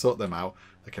go. Best sort them out.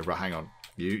 Okay, right, hang on.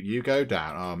 You go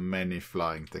down. Oh, many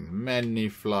flying things. Many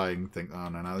flying things. Oh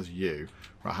no, now there's you.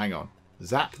 Right, hang on.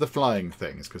 Zap the flying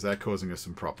things, because they're causing us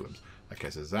some problems. Okay,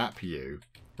 so zap you.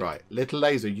 Right, little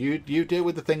laser, you deal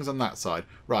with the things on that side.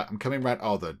 Right, I'm coming round.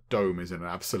 Oh, the dome is in an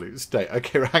absolute state.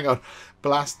 Okay, right, hang on.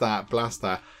 Blast that, blast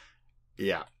that.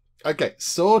 Yeah. Okay,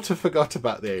 sort of forgot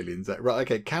about the aliens there. Right,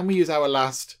 okay, can we use our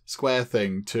last square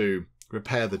thing to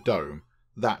repair the dome?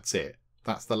 That's it.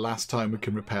 That's the last time we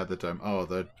can repair the dome. Oh,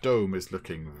 the dome is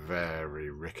looking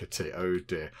very rickety. Oh,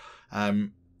 dear.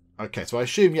 Okay, so I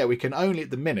assume, yeah, we can only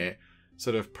at the minute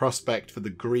sort of prospect for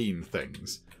the green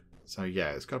things. So,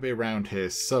 yeah, it's got to be around here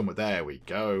somewhere. There we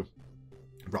go.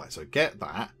 Right, so get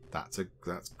that. That's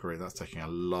great. That's taking a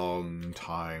long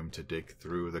time to dig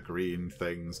through the green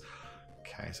things.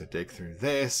 Okay, so dig through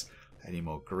this. Any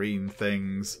more green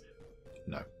things?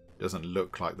 No, doesn't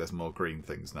look like there's more green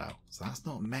things now. So that's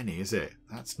not many, is it?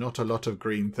 That's not a lot of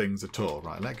green things at all.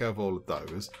 Right, let go of all of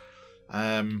those.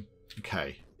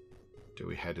 Okay. Do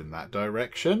we head in that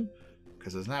direction?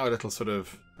 Because there's now a little sort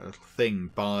of a little thing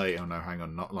by... Oh no, hang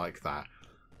on, not like that.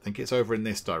 I think it's over in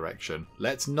this direction.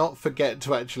 Let's not forget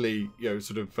to actually, you know,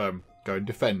 sort of go and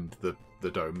defend the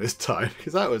dome this time,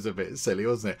 because that was a bit silly,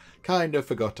 wasn't it? Kind of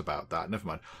forgot about that. Never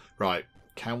mind. Right,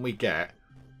 can we get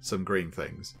some green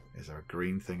things? Is there a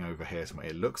green thing over here somewhere?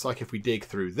 It looks like if we dig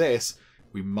through this,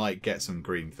 we might get some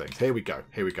green things. Here we go.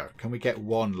 Here we go. Can we get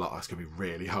one lot? Oh, it's going to be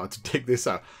really hard to dig this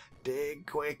out. Dig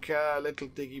quicker, little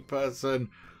diggy person.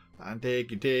 And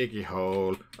diggy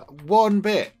hole. One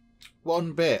bit.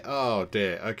 One bit. Oh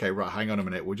dear. Okay, right, hang on a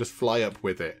minute. We'll just fly up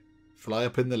with it. Fly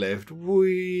up in the lift.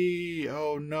 Whee!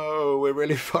 Oh no, we're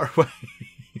really far away.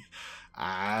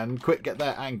 And quick, get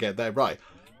there and get there. Right,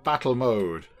 battle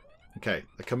mode. Okay,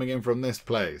 they're coming in from this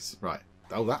place. Right.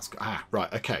 Oh, that's... Ah,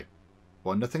 right, okay.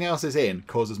 Well, nothing else is in.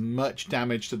 Cause as much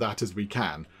damage to that as we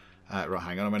can. Right,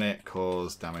 hang on a minute.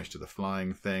 Cause damage to the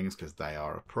flying things, because they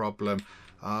are a problem.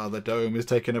 Ah, the dome is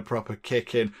taking a proper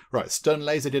kick in. Right, stun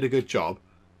laser did a good job.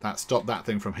 That stopped that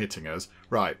thing from hitting us.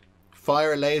 Right.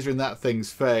 Fire a laser in that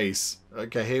thing's face.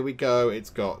 Okay, here we go. It's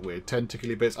got weird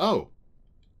tentacly bits. Oh.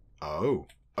 Oh.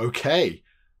 Okay.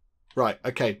 Right,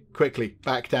 okay. Quickly.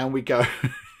 Back down we go.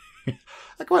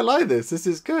 I quite like this. This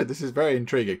is good. This is very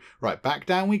intriguing. Right, back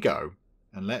down we go.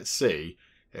 And let's see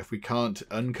if we can't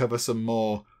uncover some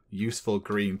more useful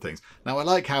green things. Now, I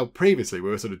like how previously we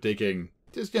were sort of digging...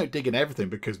 Just, you know, digging everything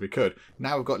because we could.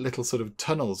 Now we've got little sort of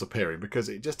tunnels appearing because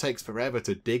it just takes forever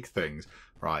to dig things.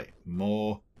 Right,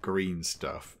 more green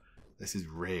stuff. This is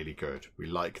really good. We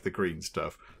like the green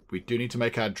stuff. We do need to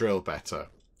make our drill better.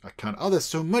 I can't... Oh, there's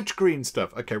so much green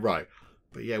stuff. Okay, right.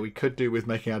 But yeah, we could do with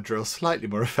making our drill slightly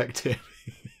more effective.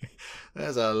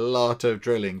 There's a lot of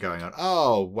drilling going on.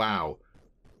 Oh, wow.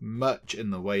 Much in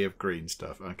the way of green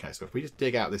stuff. Okay, so if we just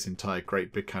dig out this entire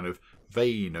great big kind of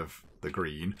vein of the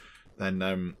green...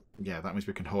 Then, yeah, that means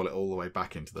we can haul it all the way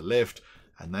back into the lift.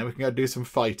 And then we can go do some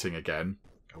fighting again.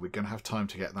 Are we going to have time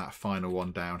to get that final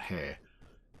one down here?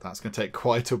 That's going to take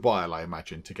quite a while, I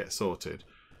imagine, to get sorted.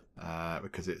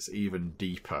 Because it's even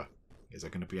deeper. Is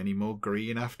there going to be any more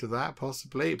green after that,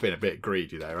 possibly? Been a bit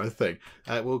greedy there, I think.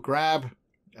 We'll grab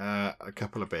a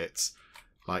couple of bits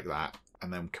like that.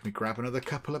 And then can we grab another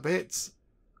couple of bits?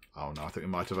 Oh, no, I think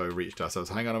we might have overreached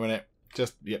ourselves. Hang on a minute.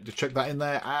 Just chuck that in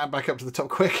there and back up to the top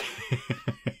quick.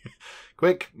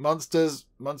 Quick, monsters,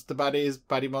 monster baddies,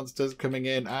 baddie monsters coming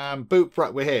in and boop,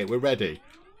 right, we're here, we're ready.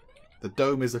 The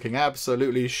dome is looking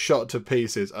absolutely shot to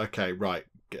pieces. Okay, right,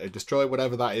 destroy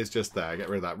whatever that is just there, get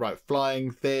rid of that. Right, flying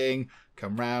thing,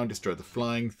 come round, destroy the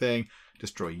flying thing,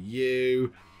 destroy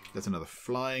you. There's another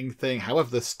flying thing.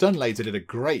 However, the stun laser did a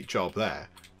great job there.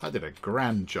 That did a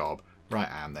grand job. Right,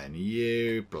 and then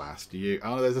you, blast you.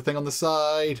 Oh, there's a thing on the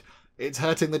side. It's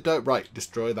hurting the dome. Right,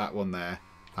 destroy that one there.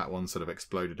 That one sort of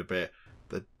exploded a bit.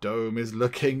 The dome is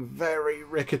looking very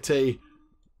rickety.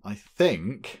 I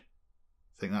think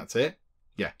that's it.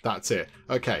 Yeah, that's it.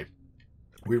 Okay.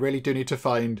 We really do need to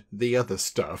find the other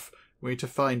stuff We need to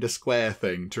find a square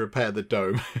thing to repair the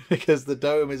dome because the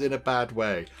dome is in a bad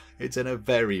way. It's in a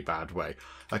very bad way.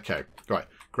 Okay, right.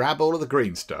 Grab all of the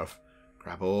green stuff.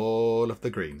 Grab all of the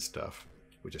green stuff.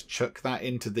 We just chuck that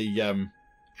into the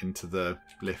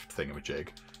lift thingamajig.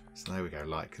 So there we go,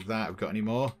 like that. We've got any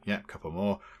more? Yep, a couple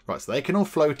more. Right, so they can all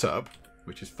float up,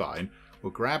 which is fine.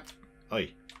 We'll grab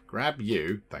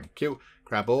you. Thank you.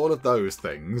 Grab all of those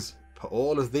things. Put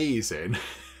all of these in.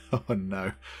 Oh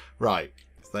no. Right.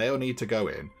 So they all need to go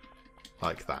in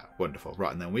like that. Wonderful.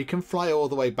 Right, and then we can fly all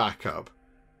the way back up.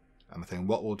 And I think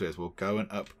what we'll do is we'll go and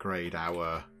upgrade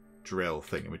our drill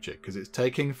thingamajig because it's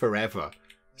taking forever.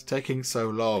 It's taking so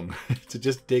long to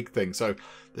just dig things. So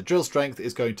the drill strength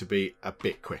is going to be a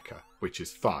bit quicker, which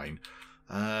is fine.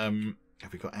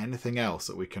 Have we got anything else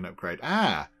that we can upgrade?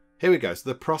 Ah, here we go. So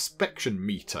the prospection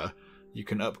meter, you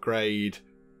can upgrade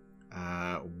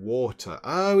water.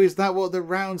 Oh, is that what the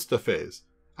round stuff is?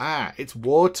 Ah, it's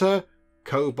water,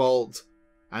 cobalt,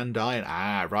 and iron.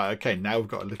 Ah, right. Okay, now we've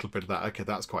got a little bit of that. Okay,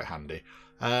 that's quite handy.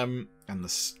 And the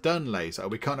stun laser. Oh,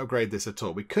 we can't upgrade this at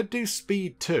all. We could do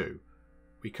speed too.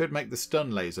 We could make the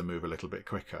stun laser move a little bit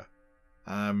quicker.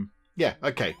 Yeah,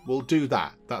 okay, we'll do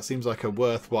that. That seems like a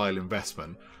worthwhile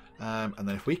investment. And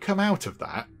then if we come out of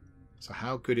that, so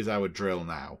how good is our drill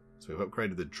now? So we've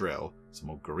upgraded the drill. Some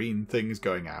more green things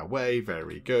going our way.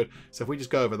 Very good. So if we just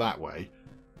go over that way.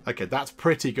 Okay, that's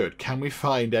pretty good. Can we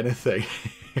find anything?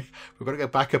 We've got to go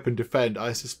back up and defend.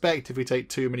 I suspect if we take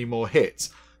too many more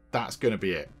hits, that's going to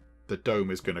be it. The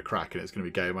dome is going to crack and it's going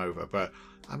to be game over. But,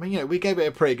 I mean, you know, we gave it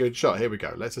a pretty good shot. Here we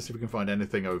go. Let's just see if we can find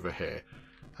anything over here.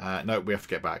 No, we have to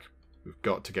get back. We've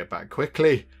got to get back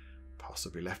quickly.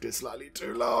 Possibly left it slightly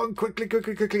too long. Quickly,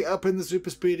 quickly, quickly. Up in the super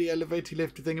speedy elevator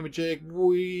lifty thingamajig.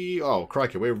 Whee! Oh,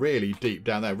 crikey, we're really deep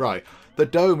down there. Right. The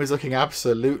dome is looking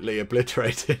absolutely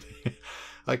obliterated.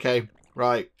 Okay,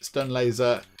 right. Stun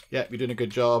laser. Yep, you're doing a good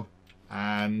job.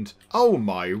 And, oh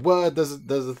my word,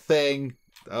 there's a thing.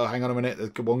 Oh, hang on a minute.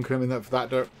 There's one coming up for that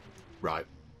door. Right.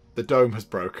 The dome has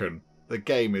broken. The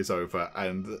game is over.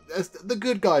 And the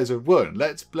good guys have won.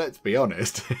 Let's be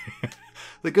honest.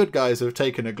 The good guys have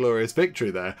taken a glorious victory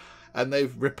there. And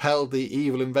they've repelled the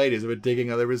evil invaders who are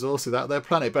digging other resources out of their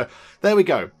planet. But there we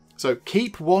go. So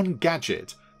keep one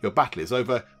gadget. Your battle is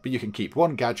over, but you can keep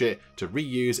one gadget to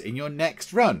reuse in your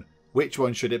next run. Which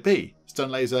one should it be? Stun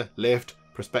laser, lift,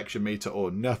 prospection meter, or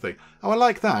nothing? Oh, I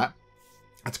like that.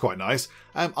 That's quite nice.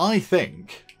 I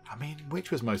think, I mean,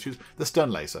 which was most useful? The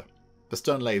stun laser. The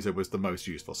stun laser was the most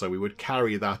useful, so we would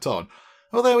carry that on.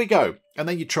 Well, there we go. And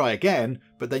then you try again,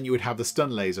 but then you would have the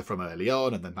stun laser from early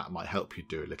on, and then that might help you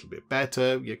do a little bit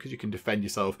better, yeah, because you can defend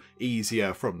yourself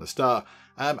easier from the start.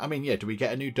 I mean, yeah, do we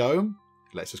get a new dome?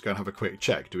 Let's just go and have a quick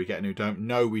check. Do we get a new dome?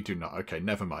 No, we do not. Okay,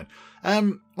 never mind.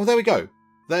 Well, there we go.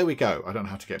 There we go. I don't know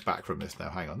how to get back from this now.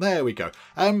 Hang on. There we go.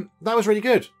 That was really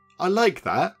good. I like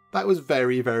that. That was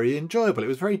very, very enjoyable. It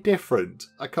was very different.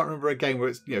 I can't remember a game where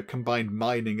it's, you know, combined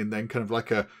mining and then kind of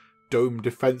like a dome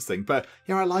defense thing. But,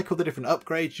 yeah, I like all the different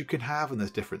upgrades you can have, and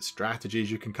there's different strategies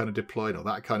you can kind of deploy and all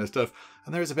that kind of stuff.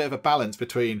 And there is a bit of a balance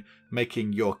between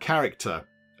making your character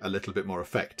a little bit more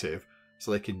effective so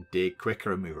they can dig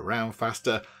quicker and move around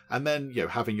faster, and then, you know,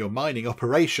 having your mining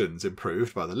operations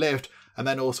improved by the lift, and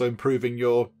then also improving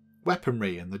your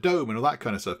weaponry and the dome and all that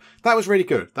kind of stuff. That was really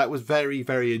good. That was very,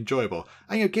 very enjoyable.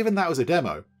 And, you know, given that was a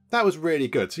demo, that was really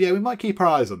good. So yeah, we might keep our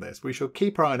eyes on this. We shall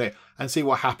keep our eye on it and see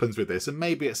what happens with this. And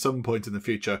maybe at some point in the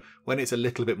future, when it's a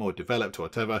little bit more developed or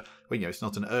whatever, when, you know, it's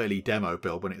not an early demo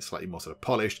build, when it's slightly more sort of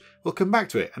polished, we'll come back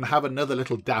to it and have another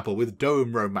little dabble with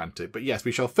Dome Romantik. But yes,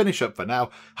 we shall finish up for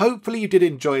now. Hopefully you did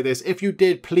enjoy this. If you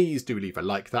did, please do leave a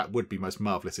like. That would be most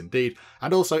marvellous indeed.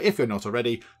 And also, if you're not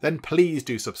already, then please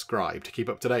do subscribe to keep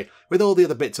up to date with all the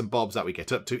other bits and bobs that we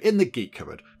get up to in the Geek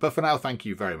Cupboard. But for now, thank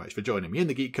you very much for joining me in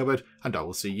the Geek Cupboard, and I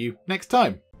will see you next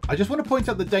time. I just want to point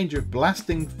out the danger of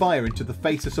blasting fire into the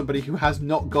face of somebody who has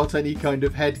not got any kind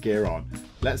of headgear on.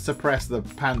 Let's suppress the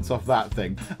pants off that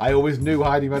thing. I always knew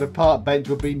hiding behind a park bench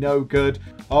would be no good.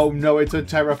 Oh no, it's a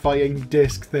terrifying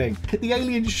disc thing. The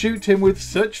aliens shoot him with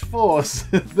such force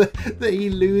that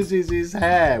he loses his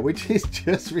hair, which is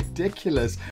just ridiculous.